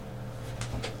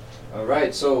All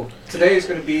right, so today is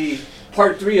going to be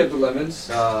part 3 of the Lemons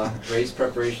race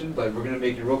preparation, but we're going to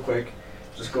make it real quick.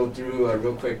 Just go through a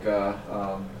real quick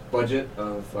budget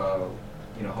of how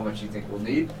much you think we'll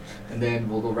need, and then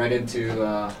we'll go right into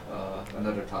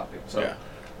another topic. So,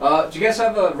 do you guys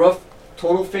have a rough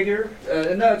total figure?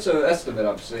 And that's an estimate,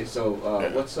 obviously. So,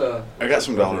 what's I got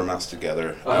some dollar amounts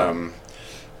together.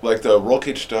 Like the roll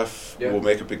cage stuff will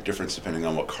make a big difference depending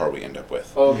on what car we end up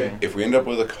with. Oh, okay. If we end up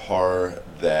with a car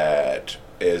that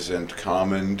isn't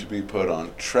common to be put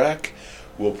on track,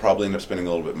 we'll probably end up spending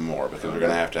a little bit more because we're going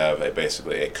to have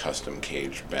basically a custom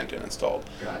cage bent and installed.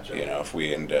 Gotcha. If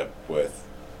we end up with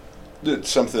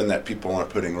something that people aren't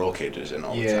putting roll cages in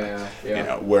all the time.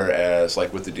 Yeah. Whereas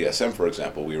like with the DSM, for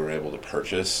example, we were able to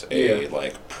purchase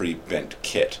a pre-bent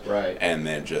kit, right, and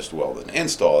then just weld and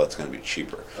install. That's going to be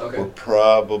cheaper. Okay. We're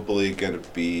probably going to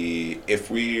be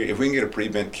if we can get a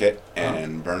pre-bent kit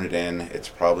and burn it in, it's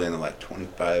probably in the like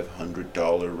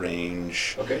 $2,500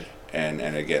 range. Okay. And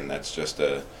again, that's just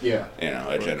a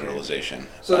generalization.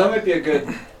 So that might be a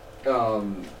good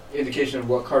indication of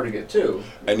what car to get too.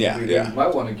 And you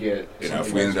might want to get.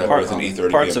 If we end up with an E30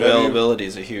 parts BMW, availability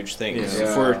is a huge thing. Yeah.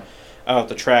 If we're out at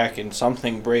the track and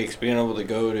something breaks, being able to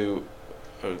go to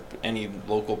any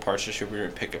local parts distributor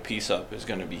and pick a piece up is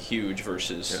going to be huge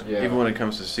versus even when it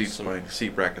comes to seats, like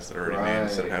seat brackets that are already made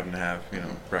instead of having to have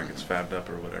brackets fabbed up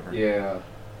or whatever. Yeah.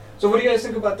 So what do you guys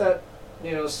think about that?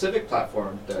 Civic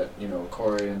platform that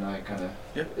Corey and I kind of.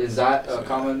 Is that a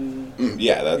common?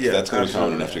 That's going to be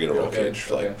common enough to get a roll cage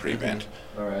like pre-bent.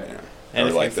 All right. And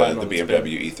or like the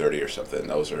BMW E30 or something.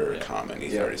 Those are common.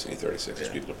 E30s and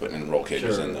E36s. People are putting in roll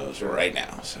cages in those right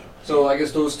now. So I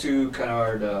guess those two kind of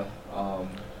are the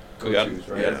go-tos,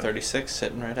 right? We got a 36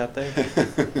 sitting right out there,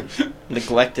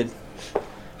 neglected. It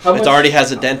Much, already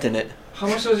has a dent in it. How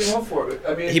much does he want for it?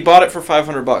 I mean, he bought it for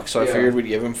 $500, so I figured we'd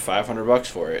give him $500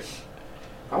 for it.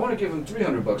 I want to give him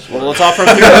 $300 for it. Well, let's offer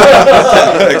him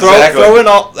 $300. Throw in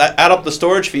add up the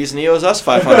storage fees, and he owes us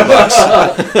 $500.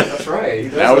 That's right.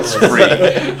 Now it's free.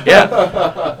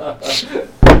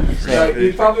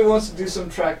 He probably wants to do some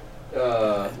track.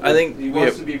 I think he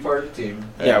wants to be part of the team.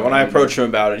 Yeah, when I approached him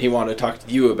about it, he wanted to talk to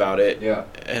you about it. Yeah.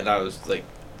 And I was like,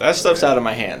 that stuff's out of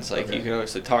my hands. Like, you can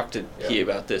obviously talk to Key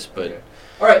about this, but... Okay.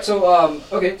 All right, so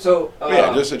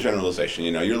just a generalization.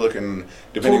 You're looking,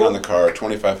 depending on the car,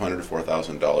 $2,500 to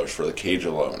 $4,000 for the cage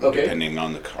alone. Okay. Depending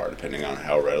on the car, depending on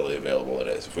how readily available it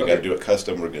is. If we got to do it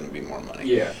custom, we're going to be more money.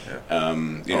 Yeah. I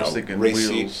was thinking race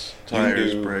wheels, seats,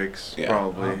 tires, brakes,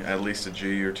 probably at least a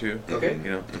G or two. Okay.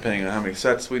 Depending on how many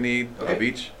sets we need of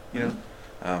each. I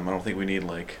don't think we need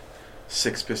like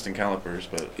 6 piston calipers,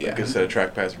 but a good set of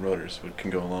track pads and rotors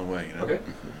can go a long way. Okay.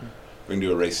 We can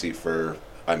do a race seat for.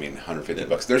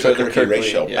 $150. There's a Kirky race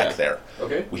shell back there.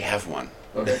 Okay. We have one.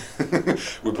 Okay.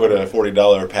 We put a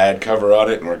 $40 pad cover on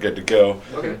it, and we're good to go.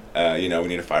 Okay. We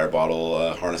need a fire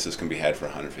bottle. Harnesses can be had for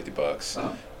 $150.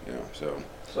 So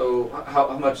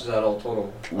how much is that all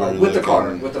total? With the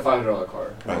car, with the $500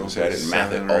 car. I was gonna say I didn't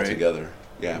math it all together.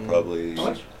 Yeah, probably. How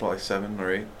much? Probably 7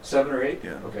 or 8. 7 or 8?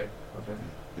 Yeah. Okay.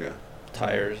 Yeah.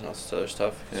 Tires and all this other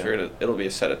stuff. It'll be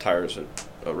a set of tires at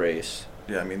a race.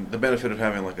 Yeah, I mean, the benefit of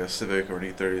having like a Civic or an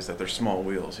E30 is that they're small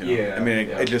wheels, Yeah. I mean,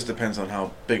 it just depends on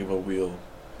how big of a wheel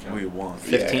we want.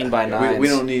 15 by 9. We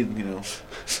don't need,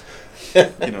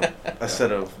 a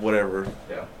set of whatever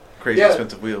crazy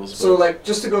expensive wheels. So, like,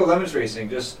 just to go Lemons racing,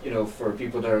 just, for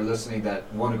people that are listening that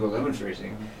want to go Lemons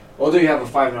racing, although you have a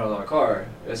 $500 car,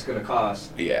 it's going to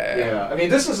cost. Yeah. I mean,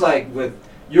 this is like with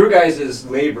your guys'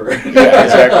 labor. Yeah,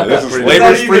 exactly. This is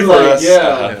labor's free for us.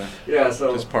 Yeah,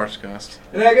 so just parts cost.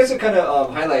 And I guess it kind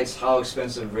of highlights how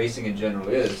expensive racing in general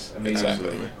is. I mean,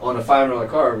 on a $500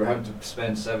 car, we're having to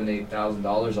spend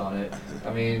 $7,000-8,000 on it.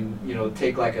 I mean,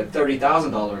 take like a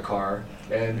 $30,000 car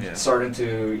and starting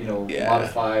to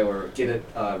modify or get it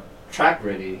track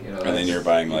ready. And then you're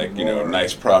buying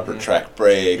nice proper track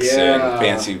brakes and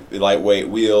fancy lightweight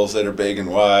wheels that are big and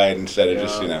wide instead of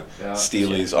just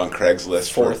Steely's on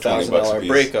Craigslist for $20 a piece.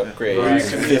 Brake upgrade,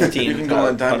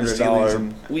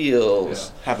 $1,500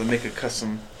 wheels. Have to make a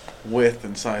custom width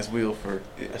and size wheel for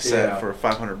a set for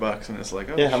 $500, and it's like,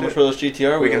 how much were those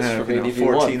GTR wheels? We can have for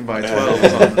 14 by 12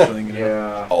 on the thing.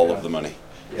 All of the money.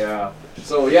 Yeah.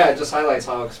 So it just highlights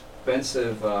how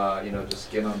expensive,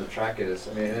 just getting on the track is.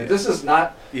 I mean, this is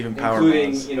not even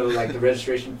including, like the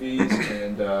registration fees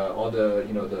and all the,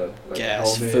 the like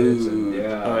gas, food,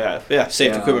 and,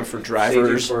 safe equipment for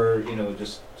drivers, safety for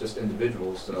just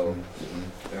individuals. So,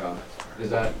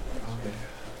 is that okay?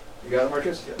 You got it,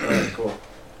 Marcus? All right, cool.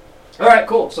 All right,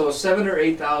 cool. So 7,000 or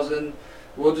 8,000.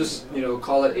 We'll just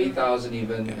call it 8,000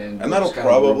 even, and that'll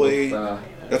probably.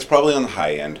 That's probably on the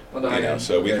high end. On the high end,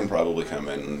 so we okay. can probably come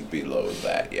in below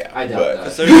that, yeah. I doubt But that.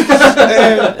 'Cause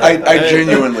there's- I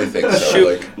genuinely think so.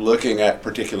 Shoot. Like looking at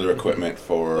particular equipment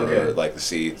for Okay. like the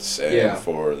seats and Yeah.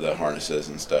 for the harnesses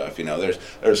and stuff,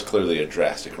 there's clearly a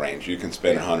drastic range. You can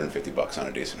spend $150 on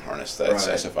a decent harness that's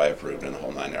Right. SFI approved in the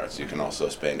whole 9 yards. You can also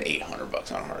spend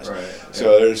 $800 on a harness. Right.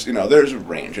 So there's a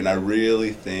range, and I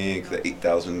really think the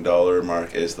 $8,000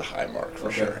 mark is the high mark for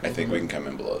Okay. sure. I think we can come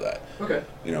in below that. Okay.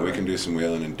 We can do some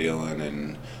wheeling and dealing,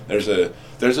 and there's a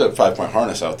 5-point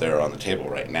harness out there on the table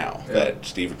right now Yeah. that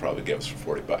Steve would probably give us for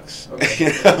 $40.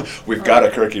 Okay. We've got a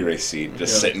Kirky race seat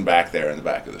just Yeah. sitting back there in the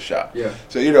back of the shop. Yeah.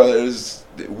 So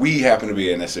we happen to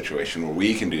be in a situation where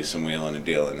we can do some wheeling and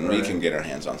dealing, and we Right. can get our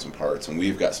hands on some parts, and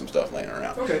we've got some stuff laying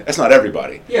around. Okay. That's not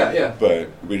everybody, Yeah, yeah. but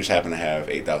we just happen to have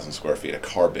 8,000 square feet of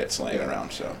car bits laying Yeah.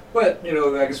 around. So But,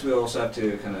 I guess we also have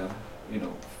to kind of,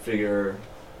 figure.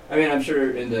 I mean, I'm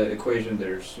sure in the equation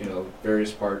there's,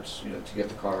 various parts, to get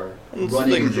the car It's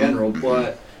running like- in general,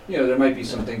 but, there might be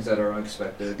some things that are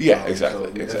unexpected. Yeah, So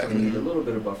exactly, we exactly. definitely need a little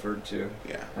bit of buffer to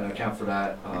yeah. kind of account for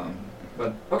that.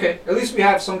 But, okay, at least we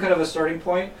have some kind of a starting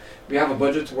point. We have a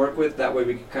budget to work with. That way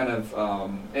we can kind of,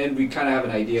 and we kind of have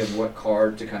an idea of what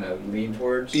car to kind of lean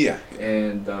towards. Yeah.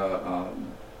 And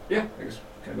yeah, I guess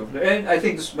kind of go from there. And I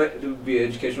think this would be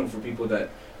educational for people that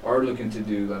are looking to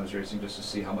do lemons racing, just to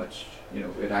see how much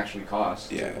it actually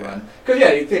costs Yeah, to run. Because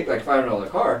you think like $500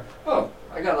 car. Oh,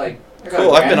 I got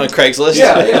Cool, I've been on Craigslist.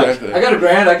 Yeah, yeah. Exactly. I got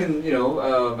 $1,000. I can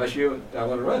I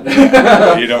want to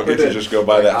run. You don't get to just go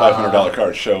buy that $500 car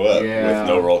and show up yeah, with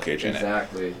no roll cage in it.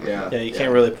 Exactly. Yeah. Yeah, you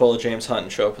can't really pull a James Hunt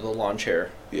and show up with a lawn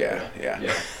chair. Yeah. Yeah.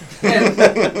 And,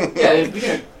 yeah, if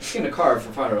you're getting a car for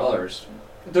 $500,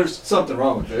 there's something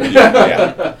wrong with it.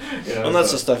 Yeah. And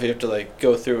that's the stuff you have to like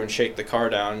go through and shake the car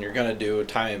down. You're gonna do a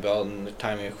timing belt and the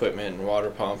timing equipment and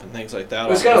water pump and things like that.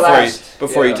 But it's on it gotta last.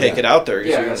 before you Yeah. take it out there. 'Cause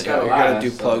Yeah, you're it's gonna, gotta you're gonna do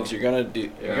last, plugs. so- You're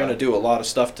Yeah. gonna do a lot of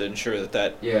stuff to ensure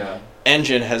that Yeah.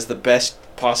 engine has the best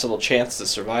possible chance to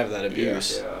survive that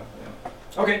abuse.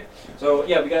 Yeah. Okay. So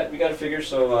yeah, we got to figure.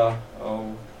 So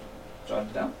I'll jot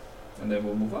it down, and then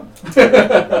we'll move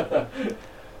on.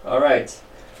 All right.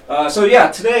 So yeah,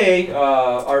 today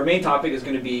our main topic is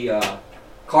going to be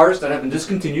cars that have been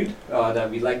discontinued that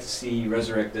we'd like to see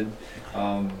resurrected.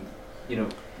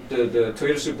 The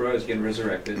Toyota Supra is getting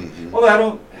resurrected. Mhm.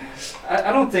 Although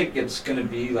I don't think it's going to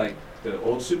be like the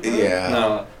old Supra. Yeah.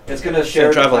 No. It's going to It's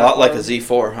share. gonna drive the a lot like a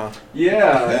platform. Z4, huh?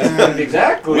 Yeah,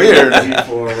 exactly. Weird.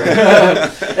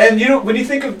 Z4. And when you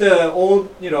think of the old,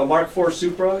 Mark IV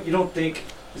Supra, you don't think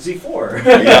Z4.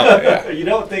 Yeah. You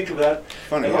don't think of that.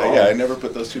 Funny. At all. Yeah, I never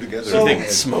put those two together. So- You think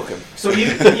smoking? So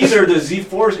either the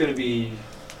Z4 is going to be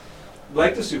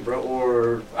like the Supra,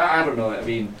 or I don't know. I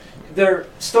mean, they're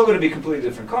still going to be completely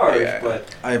different cars, Yeah. but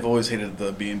I've always hated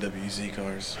the BMW Z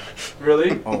cars.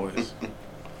 really. Always.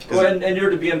 Well, and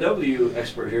you're the BMW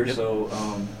expert here, Yep. so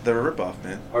They're a ripoff,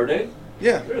 man. are they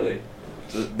Yeah. really?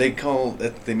 They call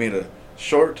it, they made a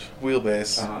short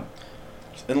wheelbase, Uh-huh.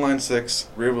 inline 6,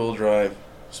 rear wheel drive,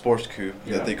 sports coupe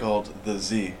Yeah. that they called the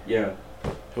Z. Yeah.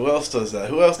 Who else does that?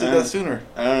 Who else did that sooner?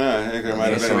 I don't know. I think there might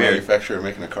have That's been a weird. manufacturer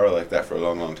making a car like that for a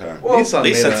long, long time. Well, Nissan At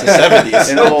least made since a- the 70s.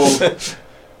 an old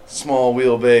small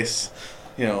wheelbase,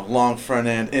 long front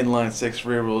end, inline 6,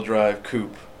 rear wheel drive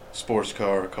coupe sports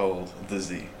car called the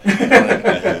Z.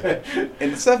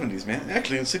 In the 70s, man.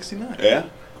 Actually, in '69. Yeah?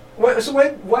 So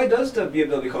why does the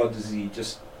BMW call it the Z?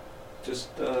 Just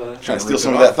Trying to steal rip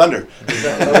some it of that off. thunder. is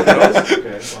that what it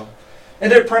is? Okay, well.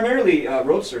 And they're primarily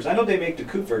roadsters. I know they make the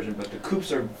coupe version, but the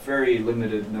coupes are very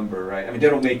limited number, right? I mean, they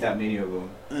don't make that many of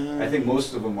them. I think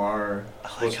most of them are I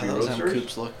like supposed to how be those M roadsters.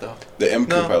 coupes look though. The M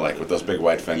Coupe No. I like with those big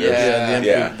wide fenders. Yeah. the,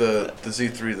 Yeah. the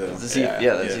Z3 though. The Z, Yeah. the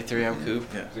Yeah. Z3M coupe.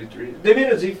 Yeah. Z3. They made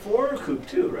a Z4 coupe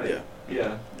too, right? Yeah.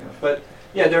 Yeah. But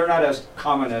yeah, they're not as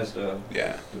common as the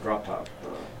Yeah. drop top.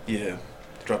 Yeah.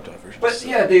 Drop top version. But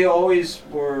yeah, they always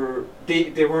were.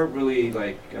 They weren't really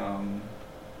like. Have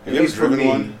At you ever least for driven me.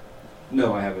 one?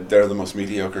 No, I haven't. They're the most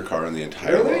mediocre car in the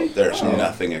entire Really? world. There's Oh.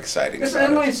 nothing exciting It's about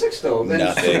an it. inline 6 though. Then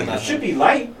Nothing. It should be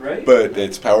light, right? But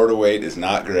its power to weight is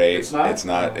not great. It's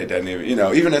not? It doesn't even.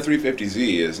 Even a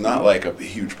 350Z is not like a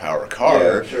huge power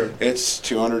car. Yeah, sure. It's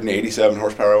 287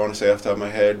 horsepower. I want to say off the top of my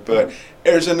head, but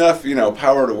there's enough,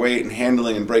 power to weight and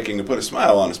handling and braking to put a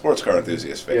smile on a sports car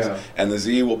enthusiast face. Yeah. And the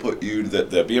Z will put you.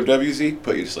 The BMW Z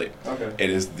put you to sleep. Okay. It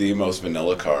is the most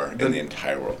vanilla car in The- the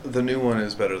entire world. the new one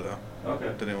is better though.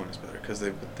 Okay. The new one is better because they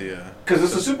put the Because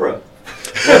it's a Supra.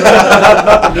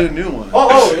 not the new one.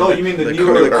 Oh, you mean the The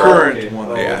newer cur- the oh, current okay.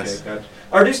 one, Oh, yes. okay, gotcha.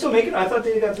 Are they still making? I thought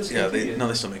they got Yeah, discontinued.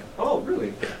 they still make them. Oh,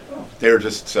 really? Oh. They were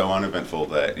just so uneventful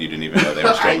that you didn't even know they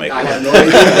were still making I had it. no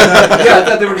idea. Yeah, I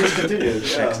thought they were discontinued.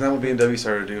 Yeah, 'cause Yeah. now what BMW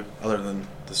started to do, other than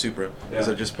the Supra, Yeah. is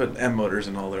they just put M motors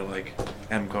in all their like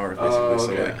M cars basically. Oh,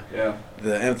 So okay. like Yeah.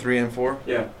 the M3, M4,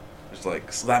 Yeah. it's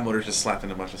like that motor's just slapped in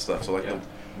a bunch of stuff. So like Yeah.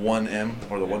 the 1M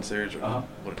or the 1 Series or Uh-huh.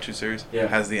 what 2 Series Yeah.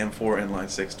 has the M4 inline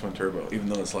 6 twin turbo, even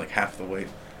though it's like half the weight.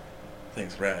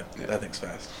 Thing's rad. Yeah. That thing's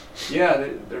fast. Yeah,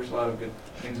 there's a lot of good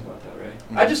things about that, right?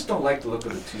 Mhm. I just don't like the look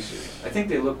of the 2 Series. I think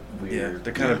they look weird. Yeah,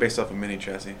 they're kind of based off a mini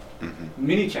chassis. Mhm.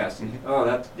 Mini chassis. Mhm. Oh,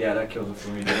 that kills it for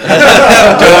me.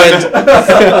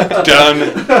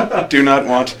 Done. Do not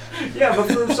want. Yeah, but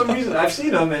for some reason I've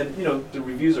seen them, and the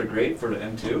reviews are great for the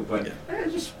M2, but Yeah.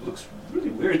 it just looks really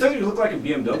weird. It doesn't even look like a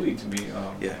BMW to me.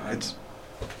 Yeah, it's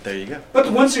there you go. But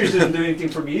the 1 Series didn't do anything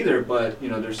for me either. But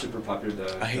they're super popular.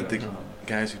 I hate the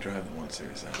guys who drive the 1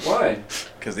 Series Why?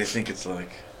 because they think it's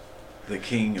like the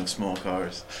king of small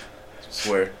cars.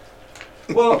 Swear.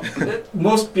 Well,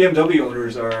 most BMW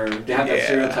owners they have that Yeah,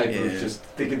 stereotype yeah. of just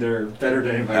thinking they're better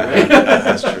than anybody, right?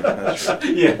 That's true. That's true.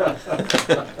 Yeah.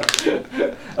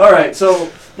 All right. So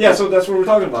so that's what we're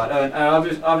talking about, and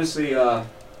obviously, I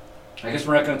guess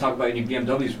we're not going to talk about any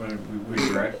BMWs when we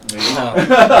correct. Maybe. No.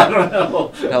 I don't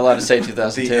know. Not allowed to say The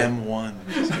 2002. M1.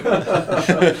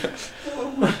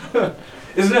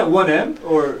 Isn't that 1M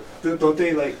or don't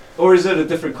they like? Or is it a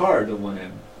different car? The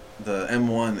 1M. The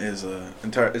M1 is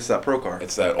it's that pro car.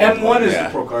 It's that old M1 one, is yeah. the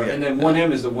pro car, Yeah. and then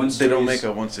 1M is the 1 They Series. don't make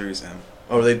a 1 Series M.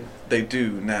 Or they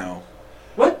do now.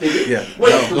 What they did? Yeah. Wait,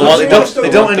 No, the they 1 Series don't, still they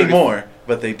don't 130. anymore,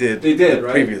 but they did. They did, the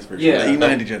right? previous version. Yeah. The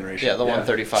E90 generation. Yeah, the Yeah.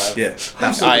 135. Yeah.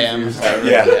 I'm so I am. confused.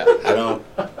 Yeah. I don't.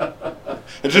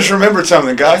 I just remembered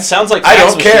something, It guys. sounds like I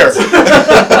fax don't care. machines.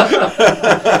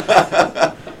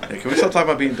 Hey, can we stop talking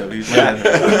about BMWs?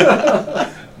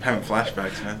 I'm having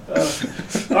flashbacks, man.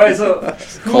 All right, so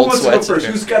who Cold wants to go sweats in first?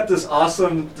 here. Who's got this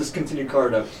awesome discontinued car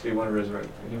that they want to resurrect?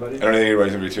 Anybody? I don't think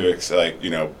anybody's gonna be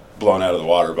too blown out of the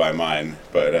water by mine,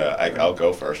 but I'll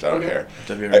go first. I don't Okay. care.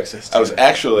 WRX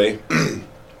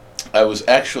I was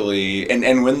actually,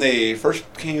 and when they first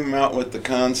came out with the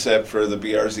concept for the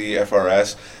BRZ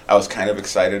FRS, I was kind of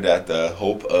excited at the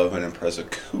hope of an Impreza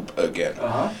Coupe again.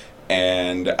 Uh-huh.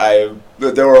 And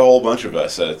there were a whole bunch of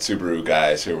us Subaru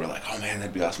guys who were like, "Oh man,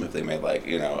 that'd be awesome if they made a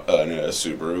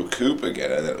Subaru Coupe again,"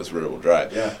 and it was rear-wheel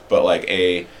drive. Yeah. But like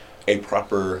a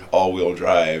proper all-wheel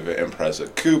drive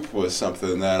Impreza Coupe was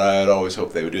something that I had always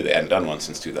hoped they would do. They hadn't done one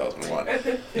since 2001. It'd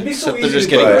be so Except they're easy just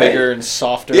to getting do, right? bigger and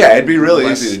softer. Yeah, it'd be really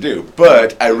less- easy to do,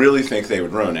 but I really think they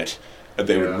would ruin it.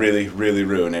 They Yeah. would really, really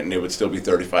ruin it, and it would still be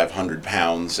 3,500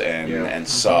 pounds and Yeah. and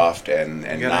soft and You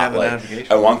gotta not have the like. navigation.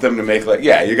 I want them to make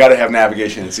you got to have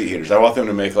navigation and seat heaters. I want them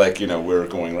to make we're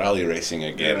going rally racing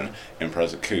again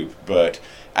Impreza Coupe, but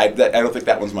I don't think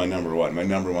that one's my number one. My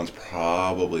number one's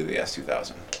probably the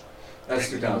S2000. That's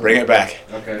 2000. Bring it back.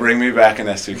 Okay. Bring me back an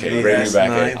S2K. The Bring me back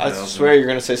S9. I swear you're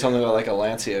gonna say something about like a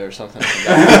Lancia or something.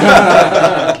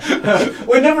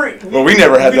 we never. Well, we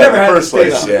never had that in the first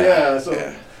space. place. Yeah. Yeah. So,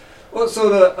 Yeah. well, so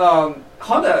the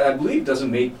Honda, I believe,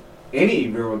 doesn't make any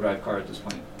rear-wheel drive car at this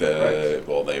point. correct?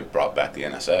 They brought back the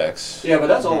NSX. Yeah, but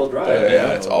that's all-wheel drive.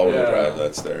 Yeah, it's all-wheel Yeah. drive.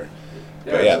 That's their.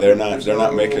 But so yeah, they're there's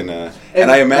not no- making a. And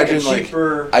I imagine like a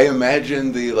cheaper. I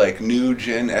imagine the new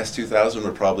gen S2000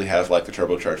 would probably have the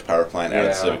turbocharged power plant out of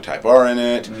Yeah. Civic Type R in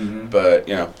it, Mhm. but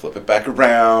flip it back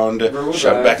around, Rear-wheel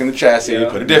shove it drive. back in the chassis, Yeah.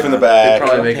 put a diff in the They'd back.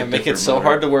 probably make Yeah, a make it different so motor.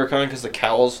 hard to work on because the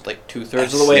cowl's like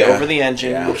 2/3 of the way Yeah. over the engine.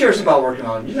 Yeah. Who cares about working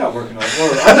on? You're not working on it.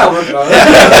 Or I'm not working on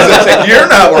it. You're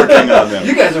not working on them.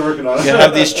 You guys are working on it. You gotta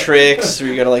have these tricks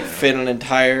where you gotta fit an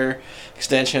entire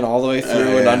extension all the way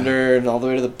through and yeah. under and all the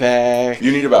way to the back.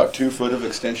 You need about 2 foot of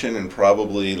extension and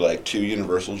probably 2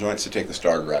 universal joints to take the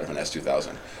starter out of an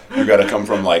S2000. You got to come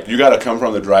from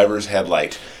the driver's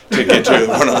headlight to get to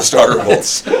one of the starter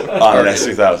bolts on an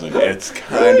S2000. It's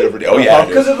kind of ridiculous. Oh yeah,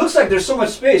 Because dude. it looks like there's so much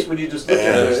space when you just look Yeah,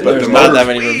 at it. but There's the not motor's that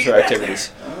many rooms for activities.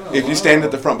 If you stand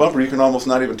at the front bumper, you can almost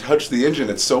not even touch the engine.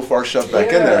 It's so far shoved back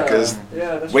in there because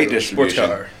that's weight true.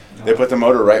 distribution. They put the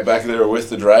motor right back there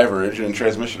with the driver. Engine and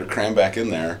transmission are crammed back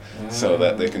in there so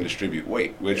that they can distribute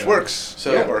weight, which works.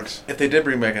 So It works. if they did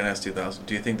bring back an S2000,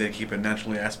 do you think they'd keep it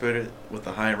naturally aspirated with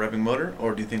a high revving motor,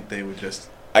 or do you think they would just?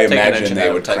 I Take an imagine engine they out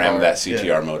of would Type cram R. that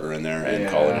CTR motor in there and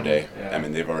call it a day. Yeah. I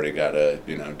mean, they've already got a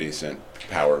decent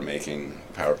power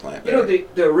plant. You know, there.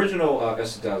 the original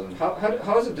S2000,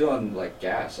 how does it do on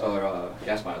gas or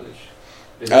gas mileage?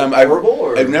 Is it horrible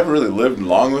or? I've never really lived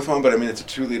long with one, but I mean, it's a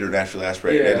 2-liter naturally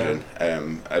aspirated Yeah.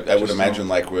 engine. I would Just imagine,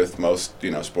 with most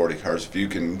sporty cars, if you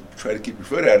can try to keep your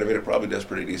foot out of it, it probably does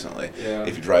pretty decently. Yeah.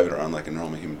 If you drive it around like a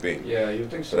normal human being. Yeah, you'd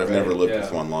think so. But I've never right? lived Yeah.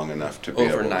 with one long enough to be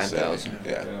Over able to say. 9,000.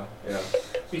 Yeah. Yeah.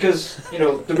 because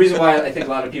the reason why I think a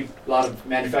lot of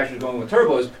manufacturers are going with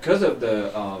turbo is because of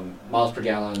the miles per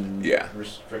gallon Yeah.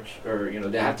 restriction, or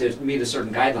they have to meet a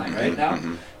certain guideline right now,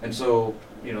 Mhm. and so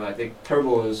I think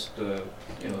turbo is the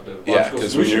the Yeah, logical because when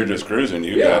solution. you're just cruising,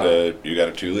 you Yeah. got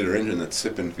a 2-liter engine that's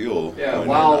sipping fuel. Yeah, when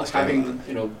while you're not standing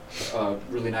having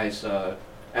really nice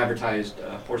advertised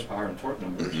horsepower and torque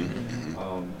numbers. on it.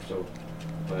 Mhm. So,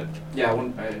 but yeah,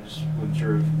 I just wasn't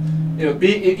sure.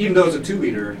 Even though it's a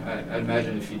 2-liter, I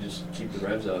imagine if you just keep the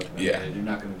revs up, Yeah. you're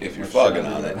not going to. If you're flogging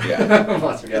on it, yeah.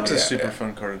 Lots of It's a gallons. super yeah.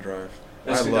 fun car to drive.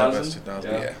 I S2000? love S2000.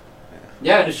 Yeah. Yeah.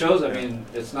 Yeah, and it shows. I Yeah. mean,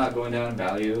 it's not going down in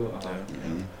value.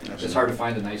 Mhm. It's hard to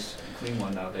find a nice, clean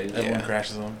one nowadays. Everyone Yeah.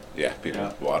 crashes them. Yeah, people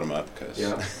Yeah. wad them up because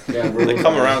Yeah, yeah. They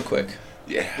come around quick.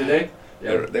 yeah, Did they?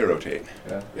 Yeah. they rotate.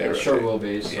 Yeah, They yeah, short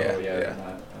rotate. wheelbase, so Yeah, yeah, yeah.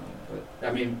 not, but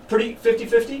I mean, pretty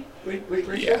 50-50 weight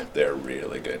ratio. Yeah, they're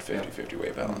really good 50-50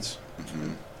 weight balance.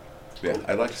 Mhm. Yeah,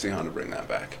 I'd like to see Honda bring that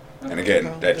back. And again,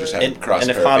 that just And, happened cross and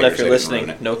if pair of Honda, if fingers, you're they didn't ruin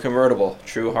listening, it. no convertible,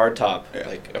 true hard top, Yeah.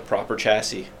 like a proper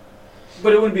chassis.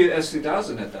 But it wouldn't be an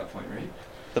S2000 at that point, right?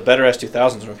 The better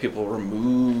S2000s when people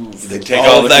remove They take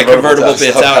all the of that convertible stuff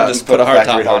bits out and just put a hard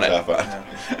top factory on it. hard top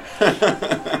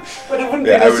on. But it wouldn't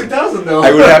Yeah, be I an would- S2000 though.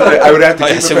 I would have to Oh,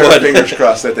 keep yes, a it pair of would. fingers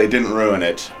crossed that they didn't ruin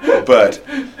it. But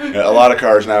a lot of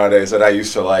cars nowadays that I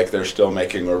used to like, they're still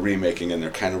making or remaking, and they're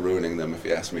kind of ruining them, if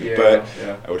you ask me. Yeah, But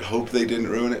yeah. I would hope they didn't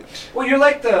ruin it. Well, you're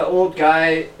like the old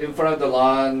guy in front of the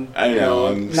lawn. I know.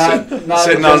 I'm not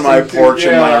sitting on my adjusting to- porch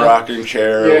in my yeah. rocking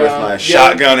chair Yeah, with my yeah.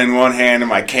 shotgun in one hand and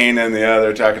my cane in the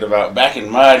other, talking about back in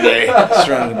my day.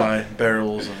 Surrounded by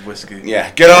barrels of whiskey.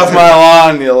 Yeah, get off my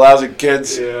lawn, you lousy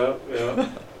kids. Yeah, yeah.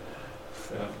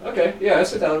 Okay, yeah,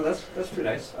 S2000. That's pretty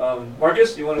nice.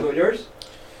 Marcus, you want to go with yours?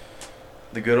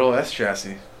 The good old S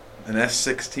chassis. An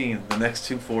S16, the next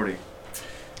 240.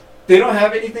 They don't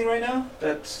have anything right now.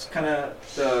 That's kind of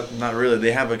the. Not really.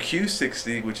 They have a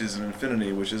Q60, which is an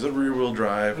Infiniti, which is a rear-wheel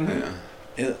drive Mhm.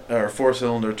 Yeah. or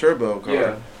 4-cylinder turbo car.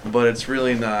 Yeah. But it's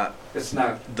really not It's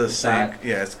not the same. that.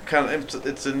 Yeah, it's kind of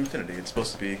it's an Infiniti. It's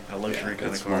supposed to be a luxury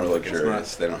kind It's of car. more Like,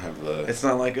 luxurious. They don't have It's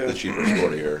not like the a cheaper,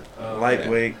 sportier.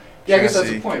 lightweight. Yeah, I guess that's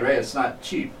chassis. the point, right? It's not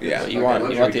cheap. Yeah. It's You like a want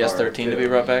the luxury car, S13 to be too.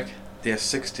 brought back? The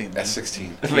S16.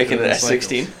 S16. Making it It's like-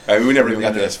 S16? I mean, we never even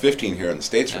got the S15 here in the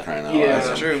States for crying out loud. Yeah,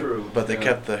 That's true. true. But they Yeah.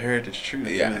 kept the heritage true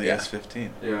to Yeah, the yeah. S15.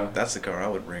 Yeah. That's the car I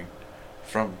would bring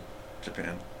from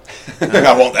Japan.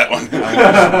 I want that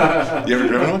one. You ever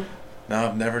driven one? No,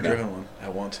 I've never No. driven one. I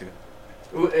want to.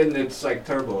 And it's like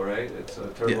turbo, right? It's a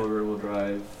turbo Yeah. rear-wheel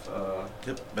drive.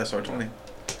 Yep, SR20.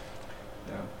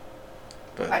 Yeah.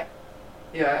 But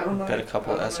Yeah, I don't know. Bet a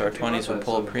couple I don't know anything SR20s about would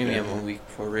pull a that, premium yeah. a week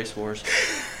before Race Wars.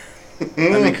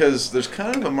 and because there's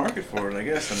kind of a market for it, I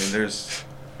guess. I mean,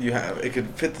 it could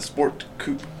fit the sport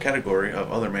coupe category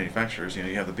of other manufacturers. You know,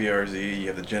 you have the BRZ, you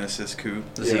have the Genesis coupe,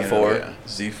 The Yeah. Z4. Yeah.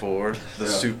 Z4, the Yeah.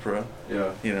 Supra.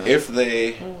 Yeah. You know, If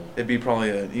they it'd be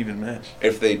probably an even match.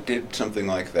 if they did something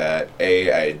like that,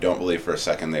 I don't believe for a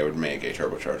second they would make a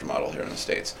turbocharged model here in the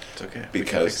States It's okay. We can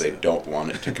because fix they that. don't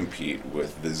want it to compete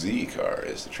with the Z car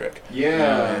is the trick.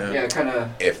 Yeah, Yeah. kind of.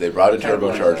 If they brought a Kind of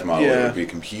like turbocharged that. model, it Yeah. would be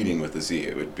competing with the Z.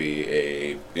 It would be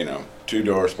a,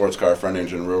 two-door sports car, front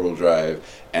engine, rear-wheel drive,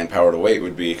 and power to weight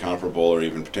would be comparable or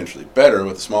even potentially better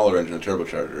with a smaller engine and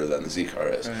turbocharger than the Z car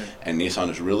is. Right. And Nissan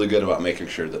is really good about making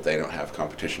sure that they don't have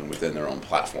competition within their own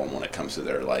platform when it comes to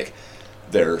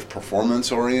their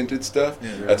performance-oriented stuff. Yeah.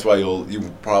 That's why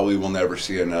you probably will never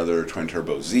see another twin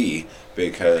turbo Z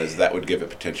because that would give it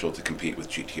potential to compete with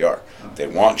GTR. They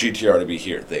want GTR to be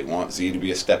here. They want Z to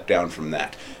be a step down from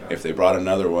that. If they brought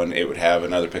another one, it would have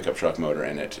another pickup truck motor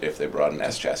in it. If they brought an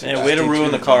S chassis, And back. way to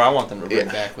ruin the car I want them to bring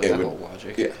Yeah, back with it that would- whole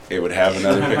logic. Yeah, it would have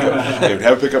another pickup. It would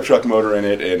have a pickup truck motor in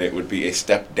it, and it would be a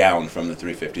step down from the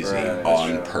 350Z Right, on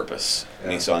yeah. purpose.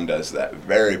 Yeah. Nissan does that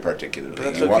very particularly. But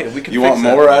that's you okay. want, We can you fix want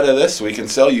that. more out of this? We can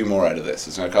sell you more out of this.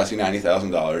 It's going to cost you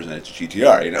 $90,000, and it's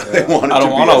GTR. You know, they want it I don't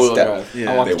to want be a all-wheel step. drive.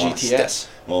 Yeah. I want They the want a GTS.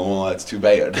 Well, that's too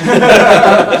bad.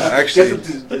 Actually,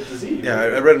 Get the Z. yeah,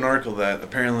 I read an article that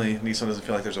apparently Nissan doesn't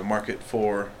feel like there's a market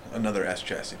for another S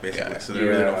chassis, basically. Yeah. So they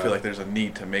really don't Yeah. feel like there's a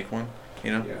need to make one.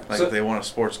 You know, Yeah. like So- if they want a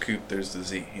sports coupe, there's the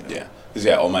Z. You know, Yeah, because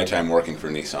all my time working for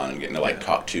Nissan and getting to Yeah.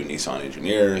 talk to Nissan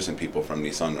engineers and people from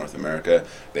Nissan North America,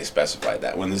 they specified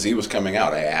that when the Z was coming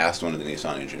out, I asked one of the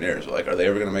Nissan engineers, like, are they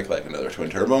ever going to make another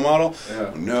twin turbo model? Yeah.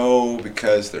 No,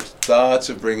 because there's thoughts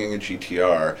of bringing a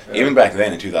GTR. Yeah. Even back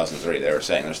then in 2003, they were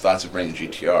saying there's thoughts of bringing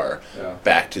GTR Yeah.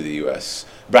 back to the U.S.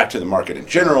 back to the market in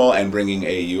general and bringing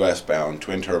a U.S. bound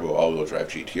twin turbo all-wheel drive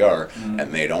GTR, Mhm.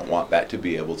 and they don't want that to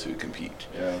be able to compete.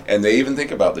 Yeah. And they even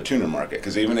think about the tuner market,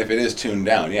 because even if it is tuned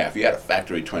down, if you had a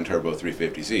factory twin turbo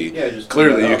 350Z, Yeah, just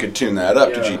clearly tune it you up. could tune that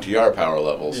up to Yeah. GTR power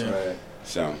levels. Yeah. Right.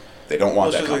 So they don't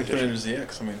want Well, that it's just like competition.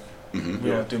 300ZX. I mean, Mhm. we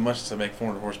Yeah. don't do much to make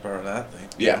 400 horsepower of that thing.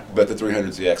 Yeah, but the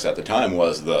 300ZX at the time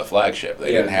was the flagship.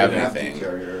 They didn't have anything.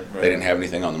 GTR here. They didn't have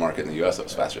anything on the market in the U.S. that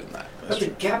was faster than that. But the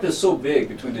gap is so big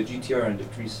between the GTR and the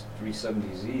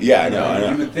 370Z. Yeah, I know.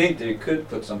 You would think they could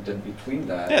put something between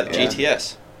that. Yeah, the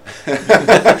GTS.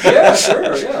 Yeah,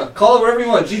 sure, yeah. Call it whatever you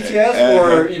want, GTS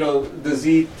or, Uh-huh. the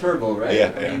Z Turbo, right?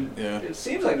 Yeah, I mean, yeah. it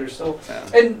seems like there's still...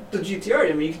 Yeah. And the GTR,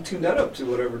 I mean, you can tune that up to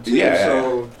whatever, too. Yeah,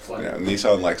 so it's like... Yeah,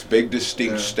 Nissan likes big,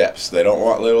 distinct Yeah. steps. They don't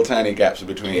want little tiny gaps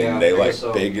between. Yeah, they I like guess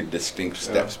so. big, distinct Yeah.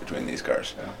 steps between these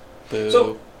cars. Boo.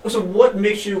 So what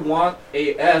makes you want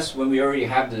a S when we already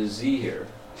have the Z here?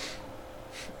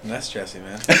 And that's chassis,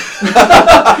 man.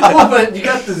 Well, but you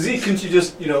got the Z, couldn't you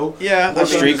just, Yeah, Well,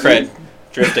 Street cred.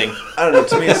 Drifting. I don't know.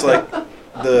 To me, it's like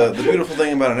the beautiful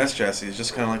thing about an S chassis is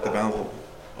just kind of like the balance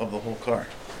of the whole car.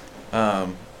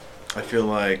 I feel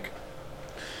like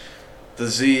the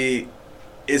Z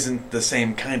isn't the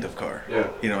same kind of car. Yeah.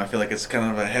 I feel like it's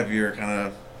kind of a heavier, kind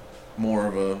of more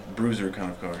of a bruiser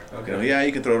kind of car. Okay. Yeah,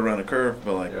 you can throw it around a curve,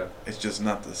 but like Yeah. it's just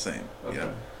not the same. Okay.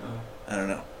 I don't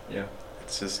know. Yeah.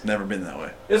 It's just never been that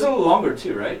way. It's a little longer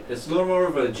too, right? It's a little more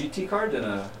of a GT car than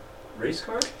a race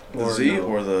car? The Z no?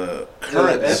 or the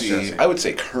Current S Z, chassis? I would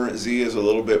say current Z is a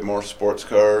little bit more sports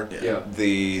car. Yeah.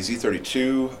 The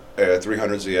Z32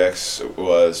 300ZX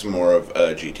was more of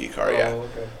a GT car. Yeah, Oh,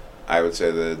 okay. I would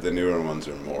say the newer ones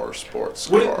are more sports.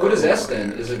 What is S car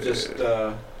then? Is it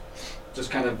just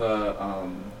kind of a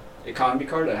economy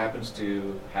car that happens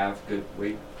to have good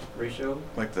weight ratio?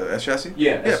 Like the S chassis?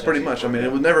 Yeah. Yeah, S pretty chassis. much. I mean,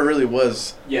 it never really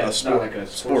was Yeah, a it's not like a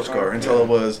sports car car. until Yeah. it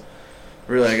was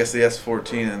really, I guess, the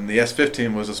S14 and the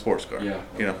S15 was a sports car. Yeah.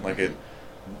 Like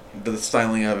the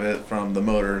styling of it from the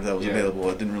motor that was Yeah. available.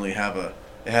 It didn't really have it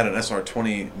had an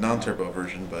SR20 non-turbo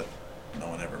version, but no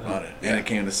one ever bought it. And Yeah. it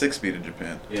came to 6-speed in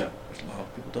Japan, Yeah. which a lot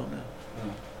of people don't know.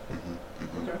 Mhm,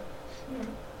 mhm. Okay.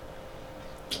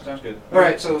 Sounds good. All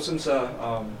right. So since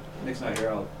Nick's not here,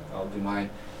 I'll do mine.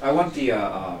 I want the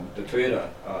Toyota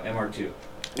MR2.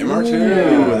 MR2.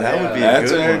 Ooh, that would be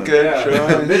That's a good a one. good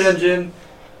choice. Mid-engine,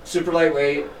 super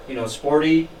lightweight,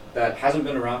 sporty. That hasn't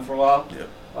been around for a while. Yep.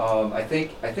 I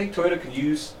think Toyota could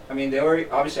use. I mean, they already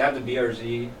obviously have the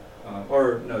BRZ,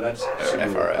 or no, that's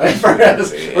Subaru.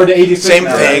 FRS. or the 86. Same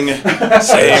now. thing.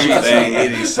 Same thing.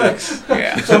 86.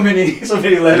 Yeah. So many It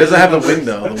letters. doesn't have the wing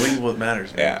though. The wing's what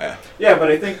matters. Man. Yeah. Yeah,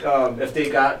 but I think if they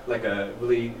got like a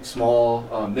really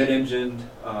small mid-engined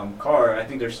car, I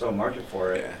think there's still a market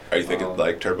for it. Yeah. Are you thinking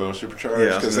like turbo supercharged?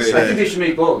 Yeah, I was 'Cause gonna they, say. I think they should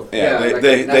make both. yeah, like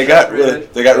they natural got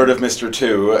aspirated. they got rid of Mr.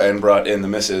 2 and brought in the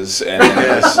Mrs. And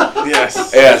Yes.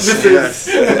 yes,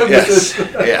 Mrs. yes,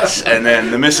 yes, and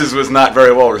then the Mrs. was not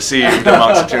very well received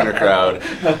amongst the tuner crowd.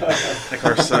 That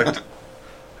car sucked.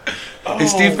 Hey,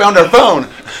 Steve found our phone.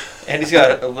 And he's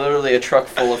got literally a truck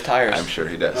full of tires. I'm sure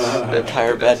he does. The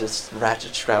tire bed is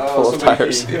ratchet strapped Oh, full of so many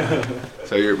tires. keys.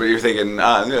 So you're thinking an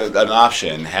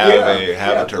option. Have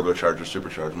Yeah, a turbocharged or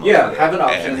supercharged motor. Yeah, have an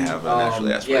option. And have a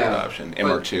naturally aspirated yeah, option. but-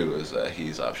 MR2 is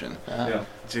he's option. Yeah.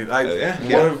 Dude, Yeah,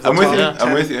 one of the I'm with top you. 10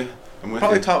 I'm with you. I'm with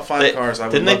Probably you. top 5 They- cars I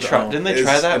would didn't they love to try- own didn't they is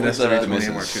try that an with the S20 Mrs.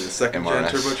 MR2, the second gen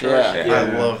MRS. turbocharged. Yeah.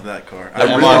 I love that car. The I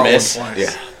MR owned it Miss. twice.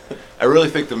 Yeah. I really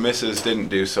think the Misses didn't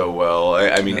do so well.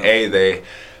 I mean, No.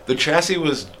 the chassis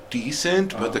was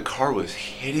decent, but the car was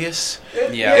hideous.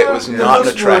 Yeah. It was the not an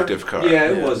looks attractive car. Yeah,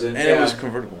 it wasn't. And yeah. it was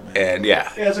convertible, man. And yeah.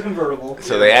 Yeah, it's a convertible.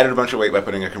 So yeah. they added a bunch of weight by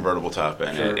putting a convertible top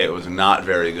in Sure. it. It was not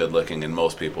very good looking in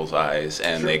most people's eyes,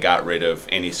 and Sure. they got rid of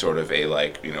any sort of a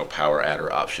power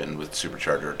adder option with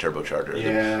supercharger or turbocharger.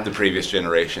 Yeah. The previous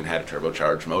generation had a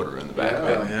turbocharged motor in the back of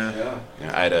it. Yeah. Yeah. You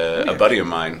know, I had a buddy of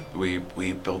mine. We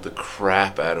built the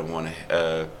crap out of one.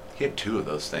 He had 2 of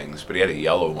those things, but he had a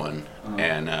yellow one,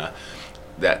 and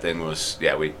that thing was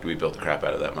we built the crap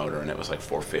out of that motor, and it was like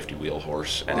 450 wheel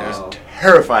horse, and it Wow. was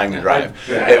terrifying to drive.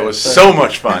 I bet. It was so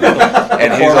much fun, and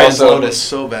Poor man's it Lotus. was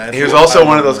So bad. he was also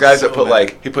one of those guys that So put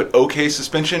bad. he put OK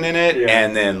suspension in it, Yeah.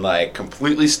 and then like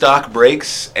completely stock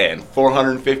brakes and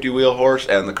 450 wheel horse,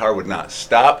 and the car would not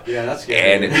stop. Yeah, that's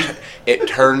scary. And it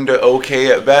turned to OK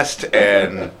at best,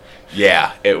 and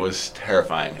yeah, it was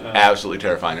terrifying, absolutely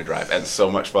terrifying to drive, and so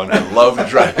much fun. I loved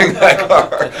driving that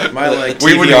car. My like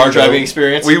We would TVR driving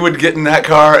experience. We would get in that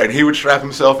car, and he would strap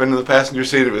himself into the passenger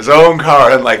seat of his own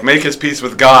car and like make his peace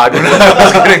with God when I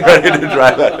was getting ready to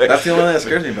drive that thing. that's the only thing that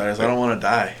scares me about it is I don't want to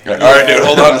die. All right, dude,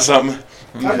 hold on to something.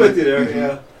 I'm with you there.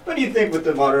 Yeah. But you think with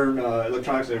the modern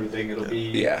electronics and everything, it'll be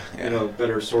Yeah, you know,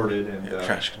 better sorted and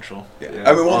Trash control. Yeah. Yeah.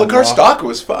 I mean, well, the car stock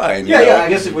was fine. you yeah, know? I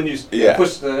guess when you Yeah.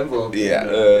 push the envelope. Yeah,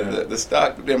 yeah. the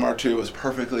stock MR2 was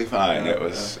perfectly fine. Yeah, It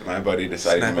was my buddy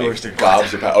decided Snap to make oversteer.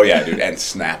 gobs of power. Oh yeah, dude, and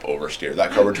snap oversteer.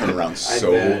 That car would turn around I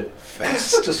so bet. It's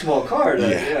fast. such a small car. That,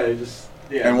 Yeah. it just.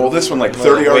 Yeah, And well, this one like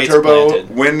Well, the 30R weight's turbo.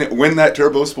 planted. When that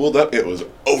turbo spooled up, it was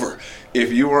over.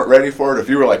 If you weren't ready for it, if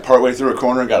you were like partway through a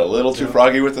corner and got a little too Yeah.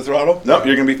 froggy with the throttle, nope, Yeah.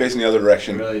 you're gonna be facing the other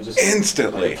direction really just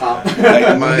instantly. like a top.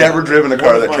 I've My- never driven a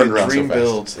car that turned One around of my so dream fast.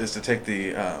 builds is to take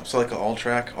the like an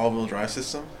all-track, all-wheel drive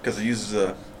system because it uses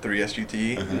a 3S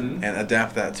GTE Mhm. and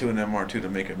adapt that to an MR2 to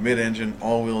make a mid-engine,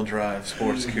 all-wheel drive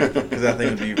sports coupe because that thing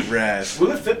would be rad.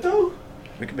 Will it fit though?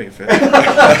 We can make it fit.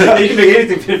 You can make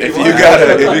anything fit If you you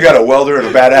want. got a welder and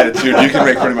a bad attitude, you can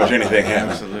make pretty much anything happen.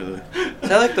 Absolutely.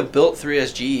 I like the built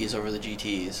 3SGs over the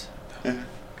GTs. Get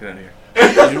out of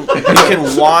here. You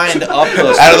can wind up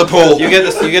those. Out of the pool. You get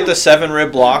the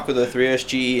 7-rib block with a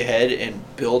 3SGE head and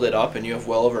build it up, and you have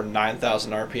well over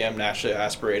 9,000 RPM naturally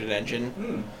aspirated engine.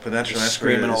 Hmm. But natural Just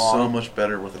aspirated screaming is so along. much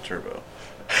better with a turbo.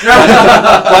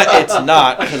 But it's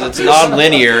not because it's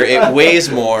non-linear. It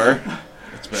weighs more.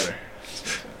 It's better.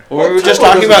 We Well, were just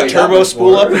turbo talking doesn't about weigh that turbo much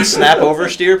spool more. up and snap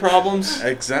oversteer problems.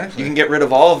 Exactly. You can get rid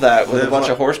of all of that with a Live bunch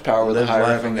li- of horsepower with a live high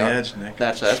life on revving the up edge, Nick.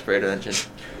 naturally aspirated engine.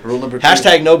 Rule number 2.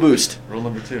 Hashtag no boost. Rule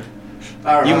number 2.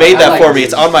 All You right, made I that like for this. me.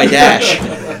 It's on my dash.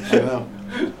 I know.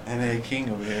 NA King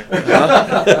over here.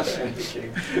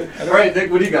 All right,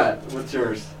 Nick, what do you got? What's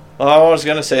yours? Well, I was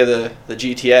gonna say the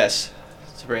GTS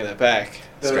to bring that back.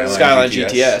 The Skyline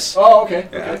GTS. Oh, okay.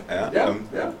 Yeah, Okay. yeah, Yeah.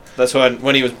 Yeah. That's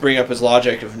when he was bringing up his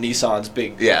logic of Nissan's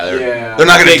big Yeah, they're Yeah. not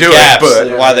going to big do gaps, it, but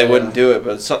and why they Yeah, wouldn't yeah. do it.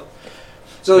 But so,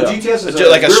 So Yeah. GTS is Ju-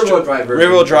 like a rear-wheel drive version.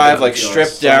 rear-wheel drive, of the like GTR.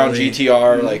 stripped down Slightly-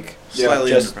 GTR, Mhm. like Yeah,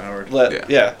 Slightly just underpowered.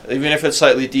 Yeah. even if it's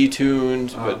slightly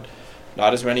detuned, Uh-huh. but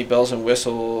not as many bells and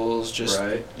whistles. Just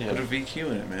Right. you Put know. a VQ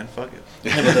in it, man. Fuck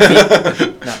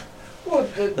it. Well,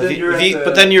 The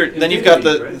but then you've got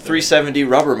the 370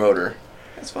 rubber motor.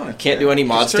 That's fine. You can't do any Just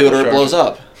mods to it or it turbocharge blows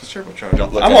up. Just turbocharge.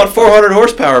 Don't look I at want it. 400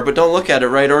 horsepower, but don't look at it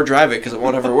right or drive it because it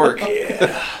won't ever work.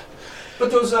 But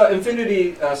those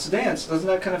Infinity sedans, doesn't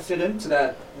that kind of fit into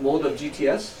that mold of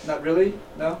GTS? Not really?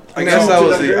 No? I guess that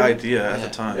was the 200? idea at Yeah.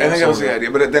 the time. I think that was the Sort of.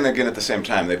 idea, but then again, at the same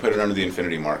time, they put it under the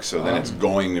Infinity mark, so then it's Um,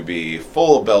 going to be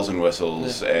full of bells and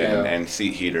whistles Yeah. and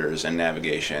seat heaters and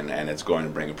navigation, and it's going to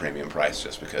bring a premium price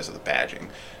just because of the badging.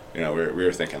 You know, we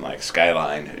were thinking like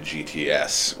Skyline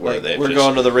GTS, where Like, they we're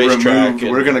going to the racetrack removed.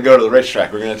 and- We're going to go to the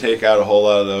racetrack. We're going to take out a whole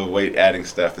lot of the weight adding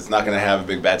stuff. It's not going to have a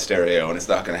big bad stereo, and it's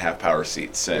not going to have power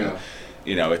seats, and Yeah.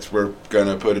 you know, we're going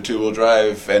to put a 2-wheel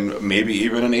drive and maybe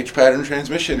even an H pattern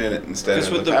transmission in it instead Because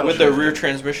of with the the paddle with the shift. rear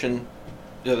transmission,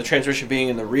 the transmission being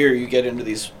in the rear, you get into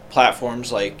these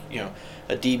platforms like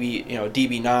a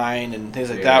DB9 and things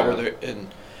like that, Yeah. where they're and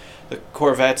the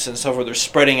Corvettes and stuff where they're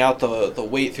spreading out the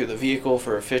weight through the vehicle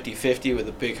for a 50-50 with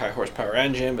a big high horsepower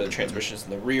engine, but the transmission's in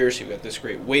the rear, so you've got this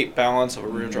great weight balance of a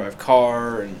rear drive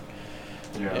car and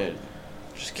Yeah.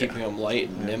 just keeping them light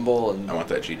and nimble and I want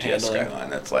that GTS handling. Skyline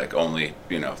that's like only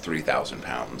 3,000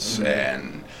 pounds, Mhm.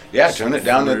 and tune it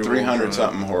down to Rear-wheel 300 drive.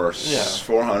 something horse, Yeah.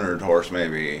 400 horse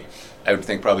maybe. I would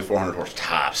think probably 400 horse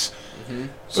tops. Mhm.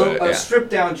 So But, a yeah. stripped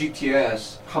down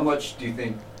GTS, how much do you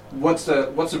think? What's a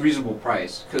reasonable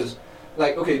price? Because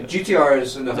like GTR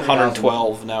is in the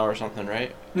 112 now or something,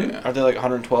 right? Yeah. Are they like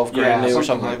 112 Yeah, grand new or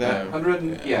something something like that? 100.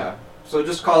 Yeah. Yeah. So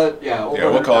just call it over. Yeah,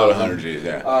 we'll call it 100,000. 100 G's.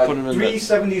 Yeah. Put 'em in the-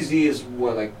 370Z is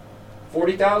what, like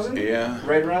 40,000? Yeah.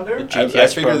 Right around there. The I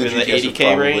GTS figure probably the in the GTS would 80K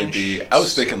probably range. be. I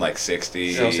was thinking like 60,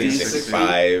 Yeah,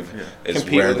 65 Yeah. is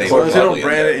Compete where with they the As long would as they don't probably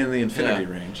brand end it up. in the Infinity Yeah.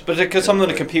 range. But it's something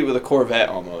to compete with a Corvette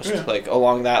almost, Yeah. like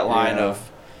along that line Yeah. of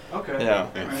Okay. Yeah.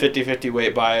 50-50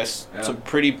 weight bias, Yeah. some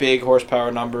pretty big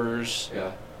horsepower numbers.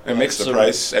 Yeah. It makes the So-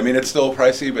 price. I mean, it's still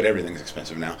pricey, but everything's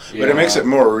expensive now. But it makes Yeah. it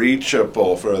more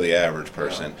reachable for the average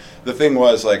person. The thing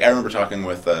was, like, I remember talking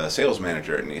with a sales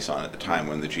manager at Nissan at the time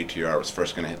when the GTR was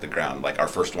first going to hit the ground. Like, our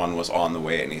first one was on the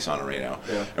way at Nissan Reno.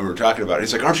 Yeah. And we were talking about it.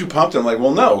 He's like, "Aren't you pumped?" I'm like,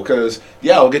 "Well, no, because,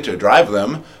 yeah, I'll get to drive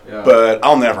them, Yeah. but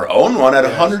I'll never own one at Yeah,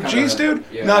 100 it's G's, kinda- dude.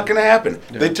 yeah. Not going to happen."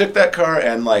 Yeah. They took that car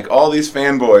and, like, all these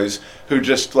fanboys who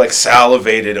just, like,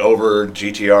 salivated over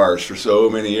GTRs for so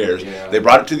many years, Yeah. they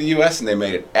brought it to the U.S. and they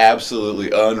made it absolutely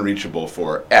unreachable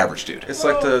for average dude. It's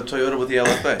like the Toyota with the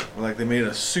LFA. Like they made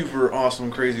a super awesome,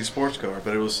 crazy sports car,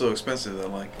 but it was so expensive that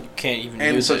You can't even and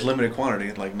in use such it. limited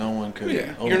quantity, like no one could.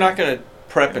 Yeah. own You're it. not going to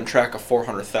prep and track a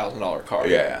 $400,000 car.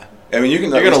 Yeah. I mean, you can.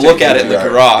 You're at gonna least look take at it in the GTR.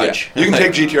 garage. Yeah. You can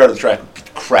take GTR to the track, beat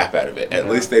the crap out of it. At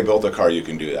Yeah. least they built a car you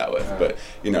can do that with. Yeah.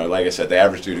 But like I said, the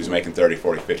average dude who's making $30,000,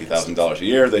 $40,000, $50,000 a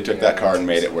year, they took that Yeah. car and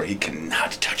made it where he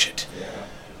cannot touch it. Yeah.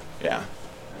 Yeah.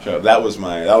 So that was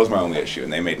my only issue,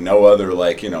 and they made no other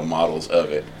models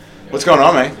of it. What's going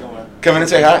on, man? Come in and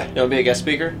say hi. You want to be a guest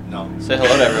speaker? No. Say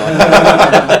hello to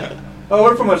everyone. Oh,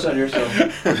 we're pretty much done here, so.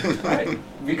 Alright,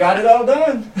 we got it all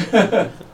done.